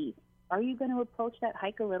 1200 AD, are you going to approach that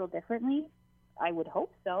hike a little differently? I would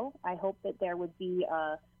hope so. I hope that there would be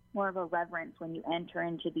more of a reverence when you enter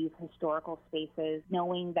into these historical spaces,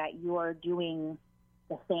 knowing that you're doing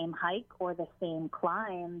the same hike or the same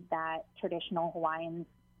climb that traditional Hawaiians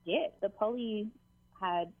did. The Pali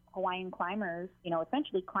had Hawaiian climbers, you know,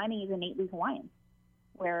 essentially climbing is innately Hawaiian,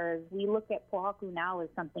 whereas we look at pohaku now as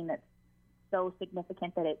something that's so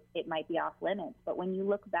significant that it might be off limits. But when you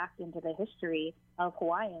look back into the history of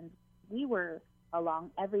Hawaiians, we were along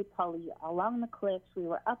every pali, along the cliffs. We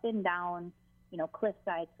were up and down, you know, cliff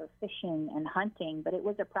sides for fishing and hunting, but it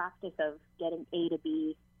was a practice of getting A to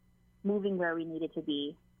B, moving where we needed to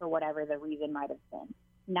be for whatever the reason might have been.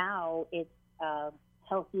 Now it's a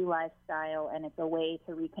healthy lifestyle, and it's a way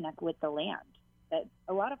to reconnect with the land that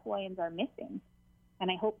a lot of Hawaiians are missing.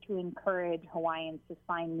 And I hope to encourage Hawaiians to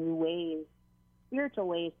find new ways, spiritual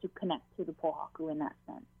ways, to connect to the pohaku in that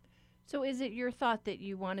sense. So is it your thought that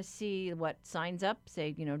you want to see what signs up,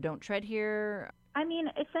 say, you know, don't tread here? I mean,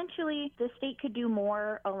 essentially, the state could do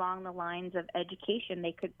more along the lines of education.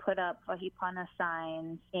 They could put up wahipana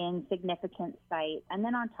signs in significant sites. And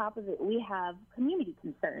then on top of it, we have community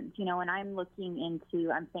concerns, you know, and I'm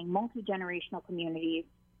saying multi-generational communities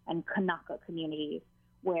and Kanaka communities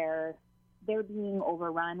where they're being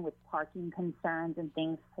overrun with parking concerns and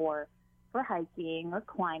things for hiking or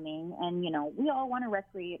climbing. And, you know, we all want to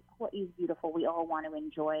recreate. Hawaii is beautiful. We all want to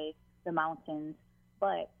enjoy the mountains.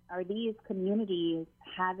 But are these communities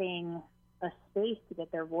having a space to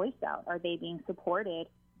get their voice out? Are they being supported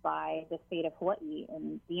by the state of Hawaii?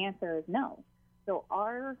 And the answer is no. So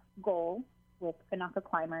our goal with Kanaka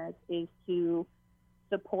Climbers is to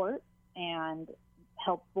support and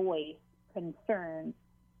help voice concerns,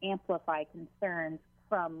 amplify concerns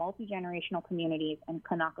from multi-generational communities and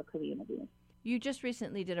Kanaka communities. You just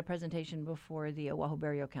recently did a presentation before the Oahu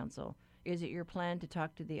Burial Council. Is it your plan to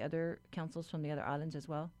talk to the other councils from the other islands as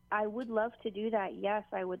well? I would love to do that. Yes,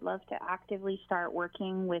 I would love to actively start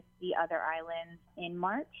working with the other islands in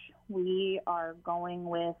March. We are going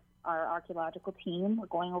with our archaeological team. We're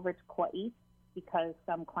going over to Kauai because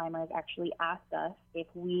some climbers actually asked us if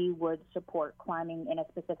we would support climbing in a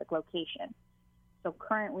specific location. So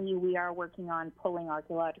currently we are working on pulling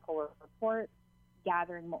archaeological reports,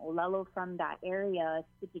 gathering mo'olelo from that area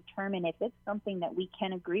to determine if it's something that we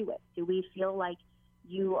can agree with. Do we feel like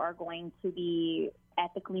you are going to be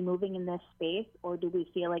ethically moving in this space, or do we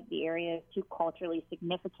feel like the area is too culturally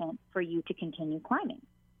significant for you to continue climbing?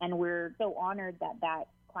 And we're so honored that that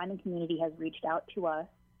climbing community has reached out to us.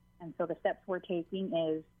 And so the steps we're taking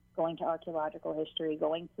is going to archaeological history,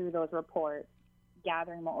 going through those reports,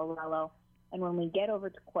 gathering mo'olelo. And when we get over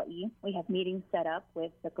to Kauai, we have meetings set up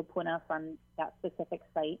with the kupuna from that specific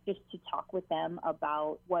site just to talk with them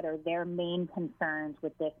about what are their main concerns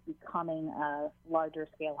with this becoming a larger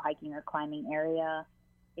scale hiking or climbing area.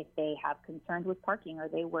 If they have concerns with parking, are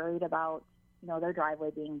they worried about, their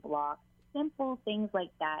driveway being blocked? Simple things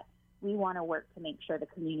like that. We want to work to make sure the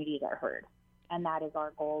communities are heard. And that is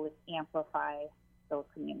our goal, is amplify those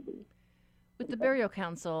communities. With the Burial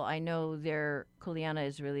Council, I know their kuleana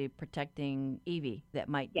is really protecting iwi that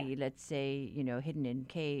might be, let's say, hidden in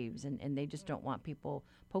caves, and they just don't want people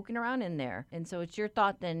poking around in there. And so it's your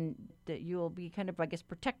thought then that you will be kind of, I guess,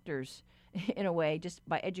 protectors in a way, just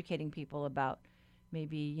by educating people about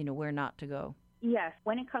maybe, where not to go. Yes,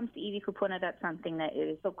 when it comes to iwi kupuna, that's something that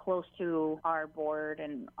is so close to our board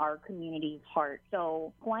and our community's heart.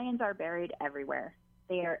 So Hawaiians are buried everywhere.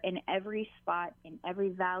 They are in every spot, in every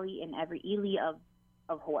valley, in every ili of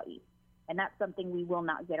Hawaii. And that's something we will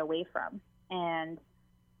not get away from. And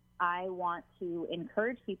I want to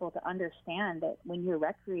encourage people to understand that when you're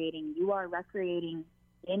recreating, you are recreating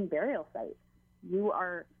in burial sites. You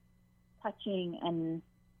are touching and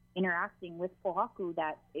interacting with pohaku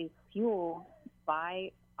that is fueled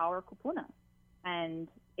by our kupuna. And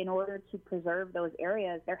in order to preserve those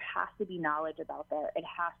areas, there has to be knowledge about that. It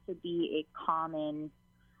has to be a common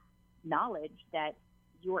knowledge that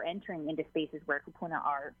you're entering into spaces where kupuna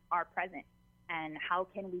are present. And how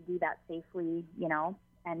can we do that safely,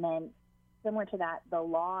 And then similar to that, the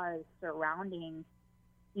laws surrounding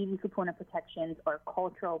iwi kupuna protections or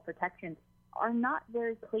cultural protections are not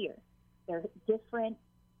very clear. They're different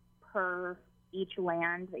per each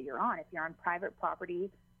land that you're on. If you're on private property,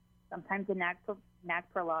 sometimes the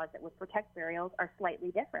NAGPRA laws that would protect burials are slightly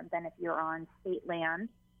different than if you're on state land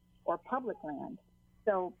or public land.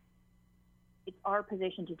 So it's our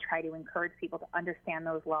position to try to encourage people to understand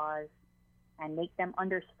those laws and make them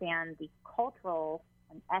understand the cultural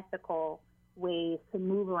and ethical ways to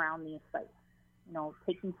move around these sites.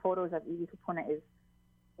 Taking photos of iwi kupuna is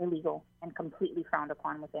illegal and completely frowned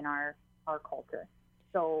upon within our culture.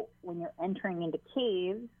 So when you're entering into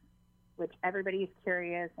caves, which everybody is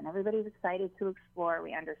curious and everybody's excited to explore,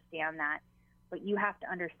 we understand that. But you have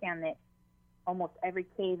to understand that almost every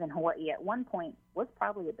cave in Hawaii at one point was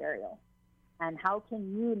probably a burial. And how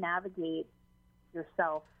can you navigate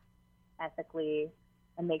yourself ethically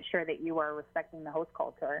and make sure that you are respecting the host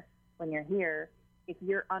culture when you're here if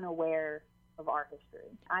you're unaware of our history?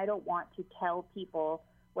 I don't want to tell people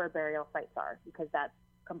where burial sites are because that's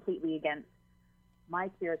completely against my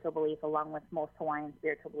spiritual belief, along with most Hawaiian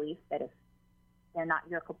spiritual beliefs, that if they're not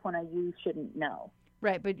your kupuna, you shouldn't know.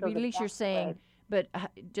 Right, but So at least you're saying,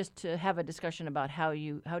 just to have a discussion about how do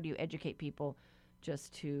you educate people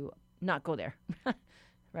just to not go there,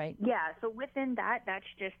 right? Yeah, so within that, that's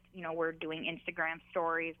just, we're doing Instagram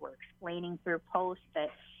stories, we're explaining through posts that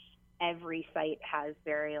every site has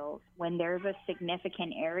burials. When there's a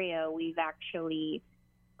significant area, we've actually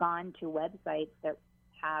gone to websites that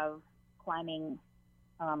have climbing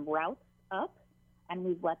routes up, and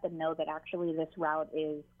we've let them know that actually this route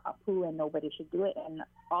is kapu and nobody should do it. And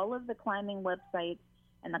all of the climbing websites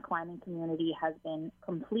and the climbing community has been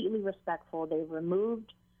completely respectful. They've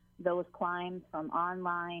removed those climbs from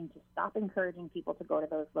online to stop encouraging people to go to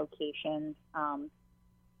those locations.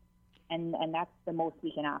 And that's the most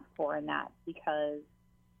we can ask for in that, because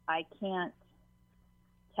I can't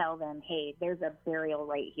tell them, hey, there's a burial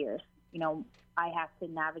right here. I have to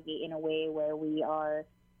navigate in a way where we are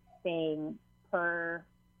saying per,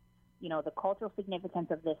 the cultural significance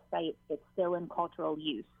of this site, it's still in cultural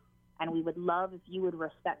use. And we would love if you would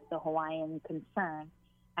respect the Hawaiian concern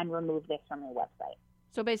and remove this from your website.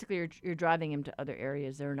 So basically you're driving them to other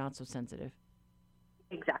areas that are not so sensitive.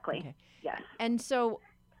 Exactly. Okay. Yes. And so,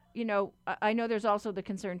 I know there's also the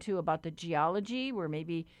concern too about the geology, where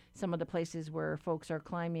maybe some of the places where folks are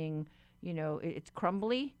climbing, it's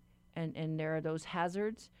crumbly and there are those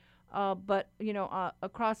hazards. But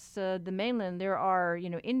across the mainland, there are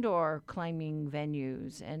indoor climbing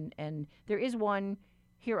venues, and there is one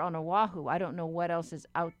here on Oahu. I don't know what else is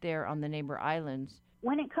out there on the neighbor islands.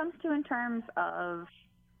 When it comes to in terms of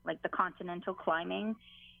like the continental climbing,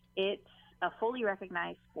 it's a fully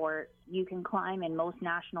recognized sport. You can climb in most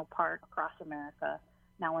national parks across America.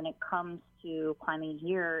 Now, when it comes to climbing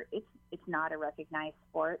here, it's not a recognized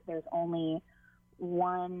sport. There's only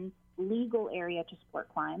one legal area to sport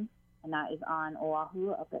climb, and that is on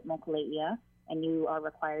Oahu up at Mokuleia, and you are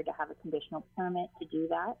required to have a conditional permit to do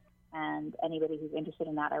that. And anybody who's interested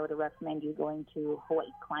in that, I would recommend you going to Hawaii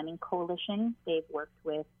Climbing Coalition. They've worked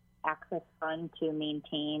with Access Fund to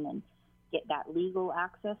maintain and get that legal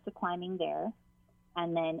access to climbing there.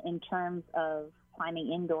 And then in terms of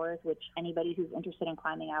climbing indoors, which anybody who's interested in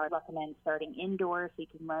climbing, I would recommend starting indoors so you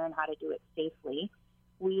can learn how to do it safely.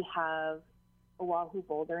 We have Oahu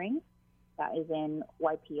Bouldering, that is in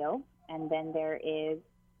Waipio. And then there is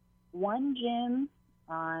one gym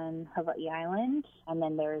on Hawaii Island, and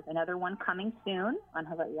then there's another one coming soon on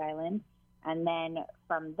Hawaii Island. And then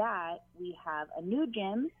from that, we have a new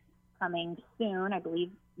gym coming soon. I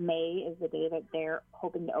believe May is the day that they're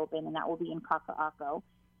hoping to open, and that will be in Kaka'ako.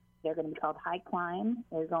 They're going to be called High Climb.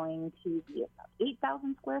 They're going to be about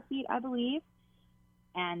 8,000 square feet, I believe.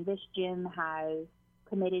 And this gym has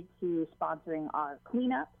committed to sponsoring our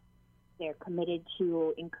cleanups. They're committed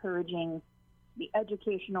to encouraging the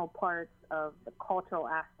educational parts of the cultural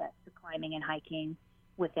aspects to climbing and hiking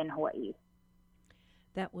within Hawaii.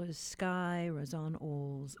 That was Sky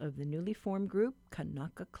Razan-Oles of the newly formed group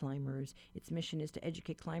Kanaka Climbers. Its mission is to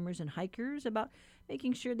educate climbers and hikers about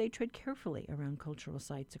making sure they tread carefully around cultural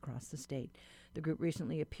sites across the state. The group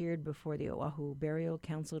recently appeared before the Oahu Burial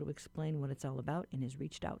Council to explain what it's all about and has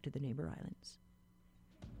reached out to the neighbor islands.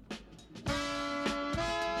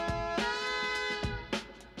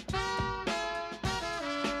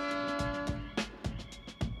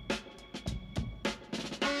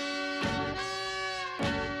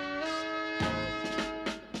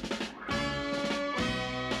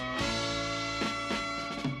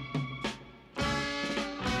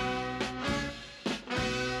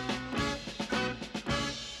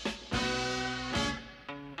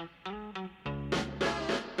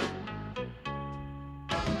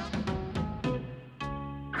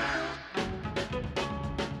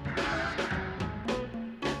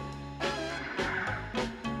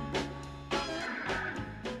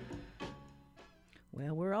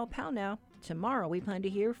 Pal now. Tomorrow, we plan to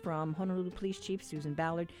hear from Honolulu Police Chief Susan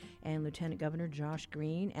Ballard and Lieutenant Governor Josh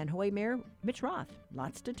Green and Hawaii Mayor Mitch Roth.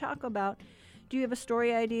 Lots to talk about. Do you have a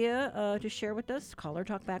story idea to share with us? Call our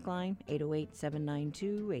talkback line,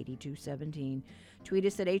 808-792-8217. Tweet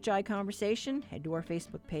us at HI Conversation. Head to our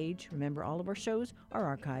Facebook page. Remember, all of our shows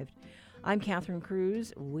are archived. I'm Catherine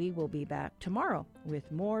Cruz. We will be back tomorrow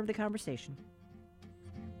with more of the conversation.